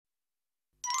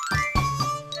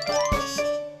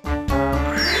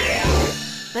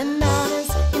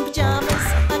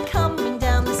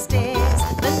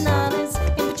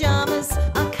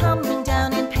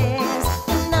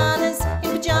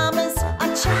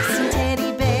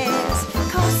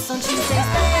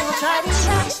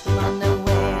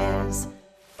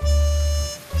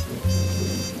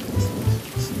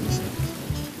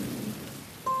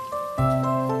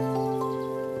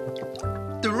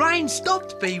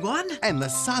stopped, B1. And the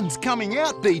sun's coming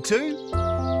out, B2.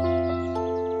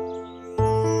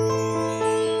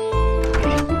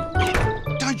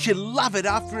 Don't you love it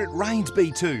after it rains,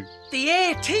 B2? The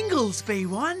air tingles,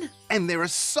 B1. And there are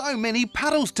so many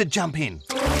puddles to jump in.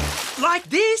 Like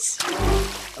this.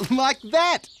 Like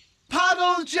that.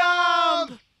 Puddle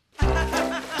jump! There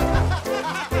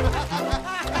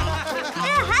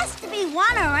has to be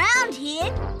one around here.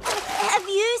 Have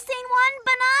you seen one,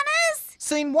 Bananas?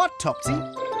 Seen what, Topsy?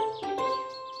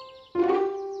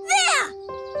 There!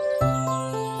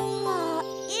 Oh,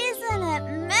 isn't it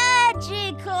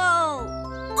magical?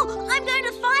 Oh, I'm going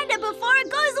to find it before it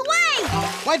goes away.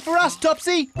 Wait for us,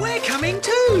 Topsy. We're coming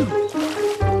too.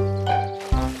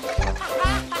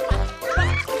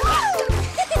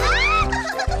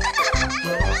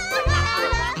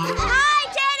 Hi,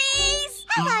 Teddies!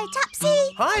 Hello,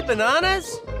 Topsy. Hi,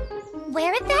 Bananas.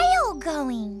 Where are they all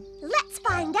going? Let's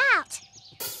find out.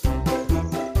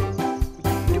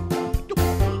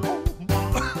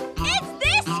 It's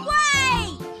this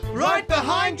way! Right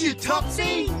behind you,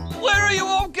 Topsy. Where are you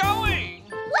all going?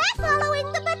 We're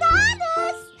following the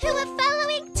Bananas, who are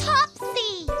following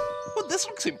Topsy. Well, this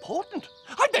looks important.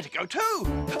 I'd better go too.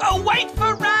 Oh, wait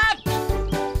for Rat!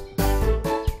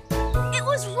 It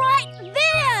was right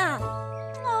there.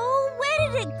 Oh, where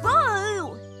did it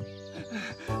go?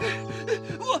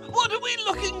 What are we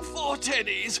looking for,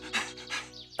 Teddies?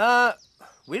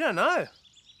 We don't know.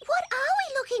 What are we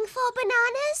looking for,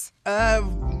 Bananas?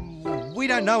 We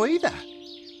don't know either.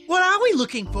 What are we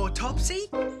looking for, Topsy?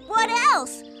 What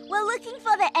else? We're looking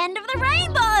for the end of the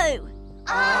rainbow.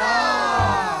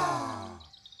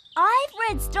 I've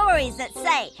read stories that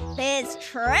say there's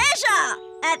treasure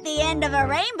at the end of a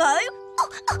rainbow. Oh,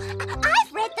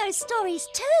 I've read those stories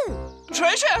too.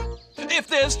 Treasure? If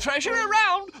there's treasure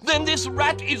around, then this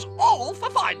rat is all for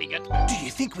finding it. Do you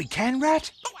think we can,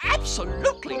 Rat? Oh,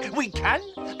 absolutely. We can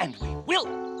and we will.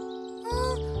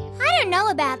 I don't know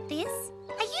about this.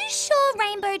 Are you sure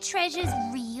rainbow treasure's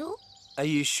real? Are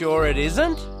you sure it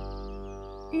isn't?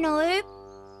 No,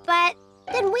 but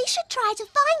then we should try to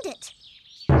find it.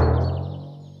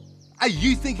 Are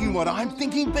you thinking what I'm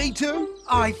thinking, B2?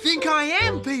 I think I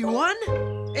am, B1.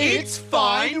 It's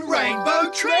Find Rainbow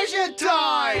Treasure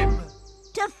time!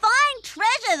 To find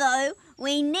treasure, though,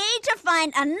 we need to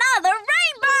find another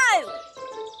rainbow!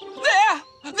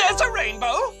 There's a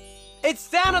rainbow. It's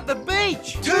down at the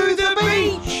beach. To the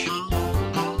beach!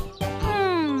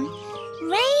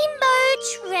 Rainbow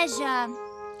treasure.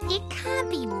 It can't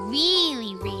be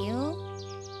really real.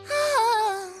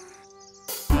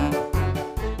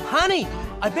 Honey,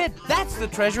 I bet that's the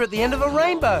treasure at the end of a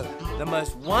rainbow. The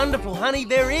most wonderful honey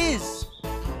there is.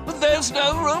 But there's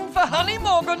no room for honey,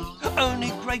 Morgan.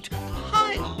 Only great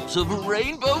piles of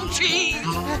rainbow cheese.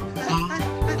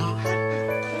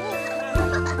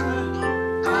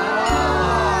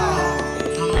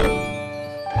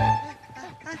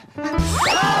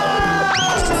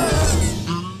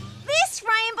 This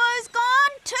rainbow's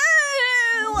gone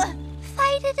too!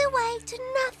 Faded away to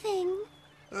nothing.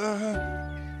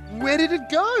 Where did it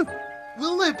go?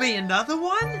 Will there be another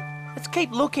one? Let's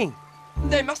keep looking.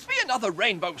 There must be another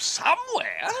rainbow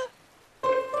somewhere.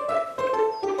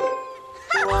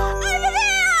 Over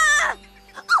there!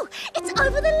 Oh, it's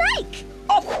over the lake!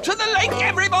 Off to the lake,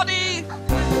 everybody!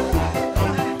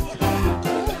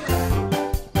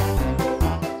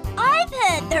 I've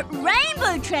heard that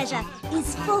rainbow treasure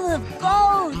is full of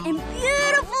gold and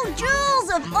beautiful jewels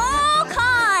of all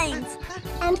kinds.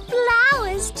 And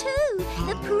flowers, too.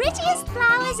 The prettiest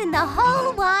flowers in the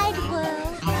whole wide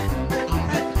world.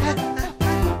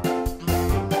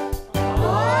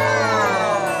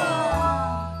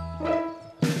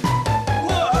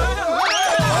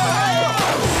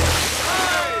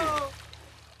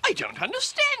 I don't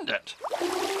understand it.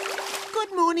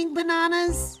 Good morning,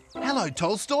 Bananas. Hello,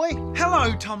 Tolstoy.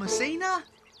 Hello, Thomasina.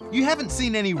 You haven't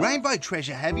seen any rainbow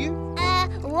treasure, have you?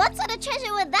 What sort of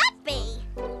treasure would that be?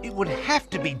 It would have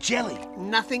to be jelly.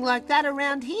 Nothing like that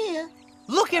around here.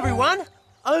 Look, everyone,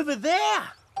 over there.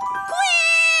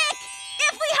 Quick!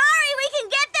 If we hurry, we can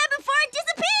get there before it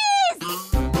disappears!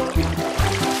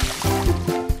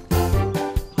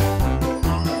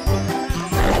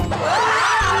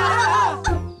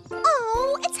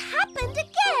 Oh, it's happened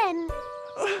again.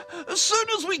 As soon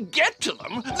as we get to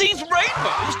them, these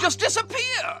rainbows just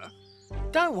disappear.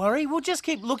 Don't worry, we'll just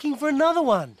keep looking for another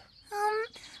one.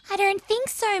 I don't think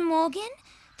so, Morgan.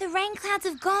 The rain clouds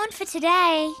have gone for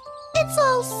today. It's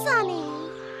all sunny.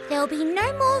 There'll be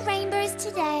no more rainbows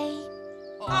today.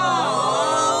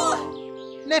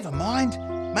 Never mind.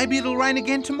 Maybe it'll rain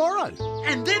again tomorrow.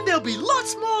 And then there'll be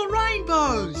lots more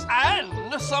rainbows.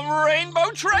 And some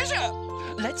rainbow treasure.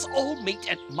 Let's all meet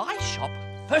at my shop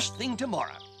first thing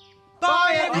tomorrow.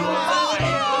 Bye, everyone.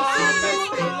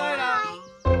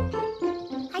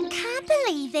 I can't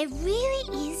believe there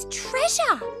really is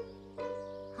treasure.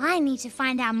 I need to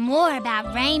find out more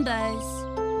about rainbows.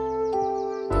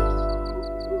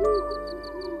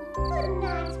 Good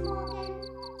night, Morgan.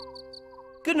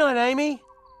 Good night, Amy.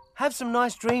 Have some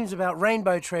nice dreams about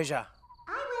rainbow treasure.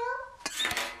 I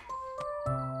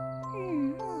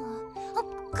will. Oh,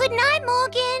 good night,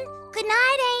 Morgan. Good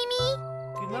night, Amy.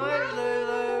 Good night,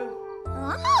 Lulu.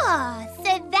 Oh,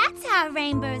 so that's how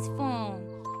rainbows form.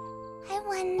 I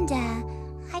wonder,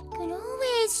 I could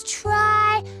always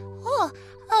try. Oh,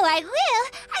 I will.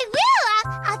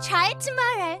 I'll try it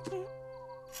tomorrow.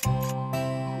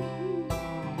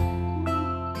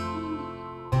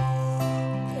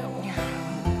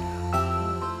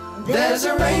 There's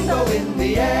a rainbow in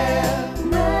the air.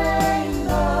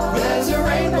 Rainbow. There's a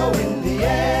rainbow in the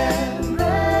air.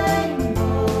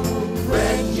 Rainbow.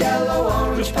 Red, yellow,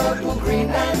 orange, purple, green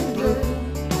and blue.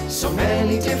 So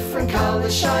many different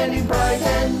colors shining bright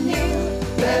and new.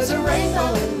 There's a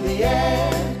rainbow in the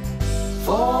air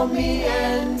for me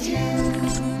and you.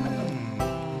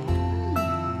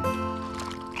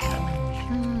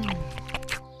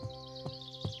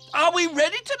 Are we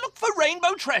ready to look for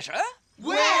rainbow treasure?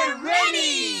 We're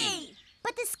ready!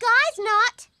 But the sky's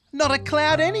not. Not a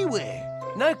cloud anywhere.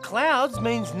 No clouds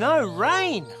means no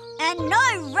rain. And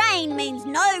no rain means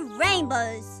no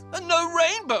rainbows. And no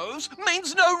rainbows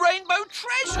means no rainbow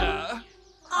treasure.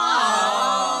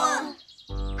 Aww.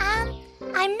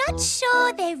 I'm not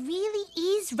sure there really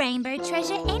is rainbow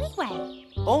treasure anyway.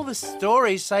 All the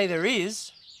stories say there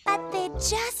is. But they're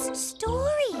just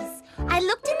stories. I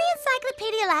looked in the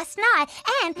encyclopedia last night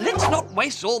and... Let's not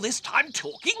waste all this time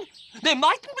talking. There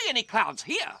mightn't be any clouds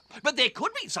here, but there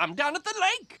could be some down at the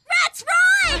lake. That's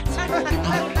right!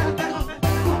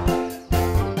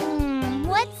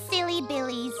 What silly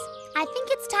billies. I think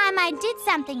it's time I did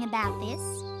something about this.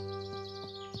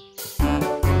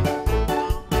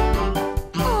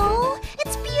 Oh,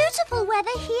 it's beautiful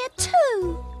weather here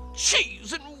too.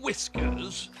 Cheese and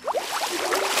whiskers.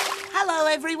 Hello,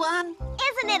 everyone.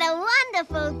 Isn't it a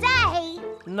wonderful day?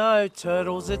 No,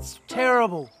 Turtles, it's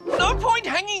terrible. No point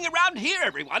hanging around here,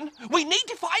 everyone. We need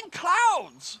to find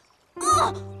clouds.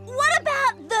 Oh, what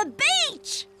about the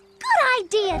beach? Good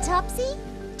idea, Topsy.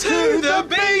 To the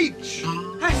beach!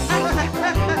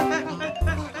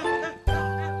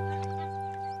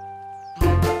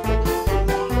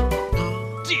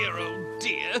 Dear, oh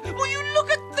dear, will you look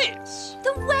at this?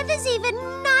 The weather's even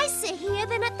nicer here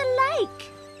than at the lake.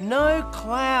 No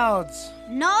clouds.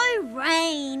 No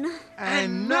rain.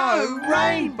 And no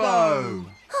rainbow.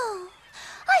 Oh,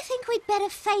 I think we'd better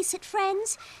face it,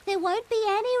 friends. There won't be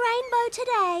any rainbow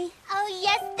today. Oh,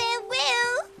 yes, there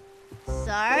will.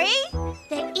 Sorry?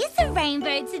 There is a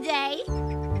rainbow today.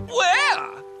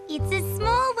 Where? It's a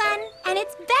small one, and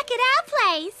it's back at our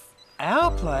place.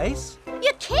 Our place?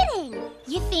 You're kidding.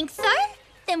 You think so?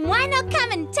 Then why not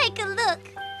come and take a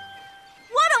look?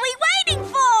 What are we waiting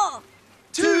for?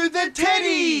 To the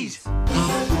teddies!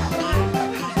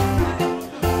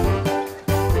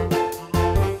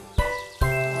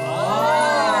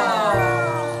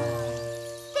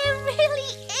 There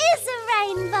really is a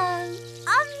rainbow. A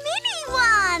mini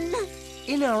one.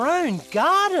 In our own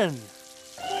garden.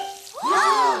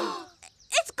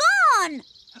 It's gone.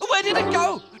 Where did it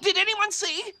go? Did anyone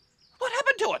see? What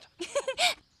happened to it?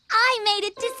 I made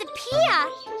it disappear.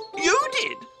 You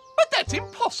did? But that's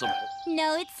impossible.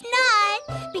 No, it's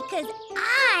not. Because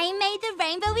I made the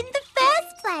rainbow in the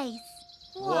first place.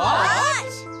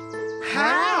 What?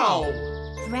 How?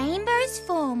 Rainbows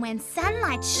form when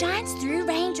sunlight shines through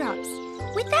raindrops.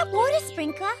 With that water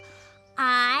sprinkler,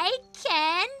 I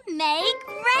can make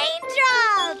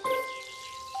raindrops.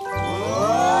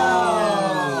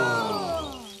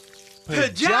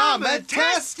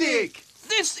 Pyjama-tastic!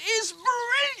 This is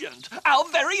brilliant! Our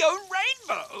very own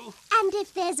rainbow! And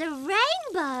if there's a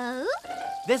rainbow...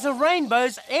 There's a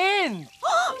rainbow's end!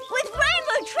 with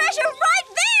rainbow treasure right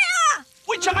there!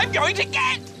 Which I'm going to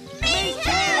get! Me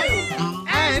too!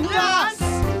 And us!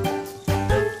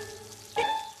 It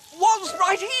was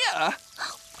right here!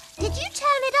 Did you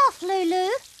turn it off, Lulu?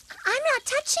 I'm not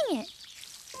touching it.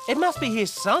 It must be here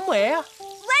somewhere.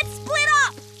 Let's split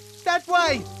up! That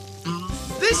way.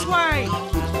 This way!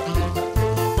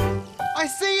 I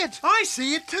see it! I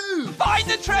see it too! Find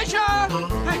the treasure!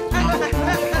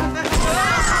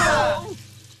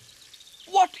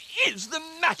 What is the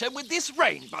matter with this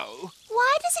rainbow?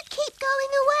 Why does it keep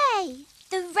going away?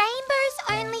 The rainbow's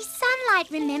only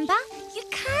sunlight, remember? You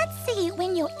can't see it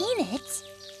when you're in it.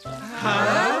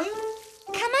 Huh?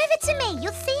 Come over to me,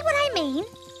 you'll see what I mean.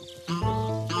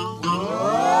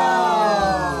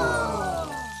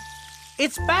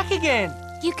 It's back again.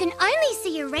 You can only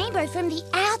see a rainbow from the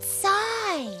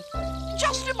outside.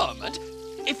 Just a moment.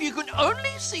 If you can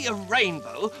only see a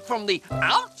rainbow from the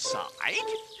outside...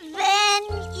 Then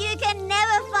you can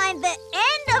never find the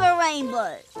end of a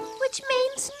rainbow. Which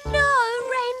means no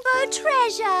rainbow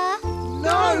treasure.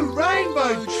 No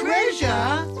rainbow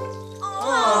treasure?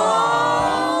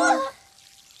 Oh!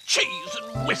 Cheese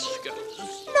and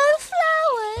whiskers. No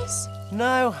flowers.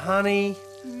 No honey.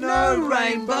 No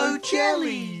rainbow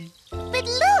jelly. But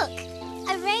look,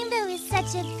 a rainbow is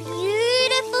such a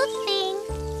beautiful thing.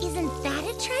 Isn't that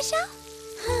a treasure?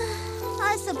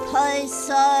 I suppose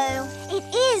so. It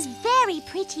is very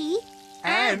pretty.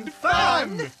 And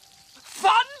fun.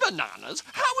 Fun, Bananas?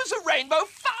 How is a rainbow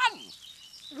fun?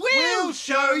 We'll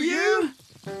show you.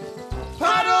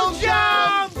 Puddle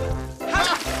jump!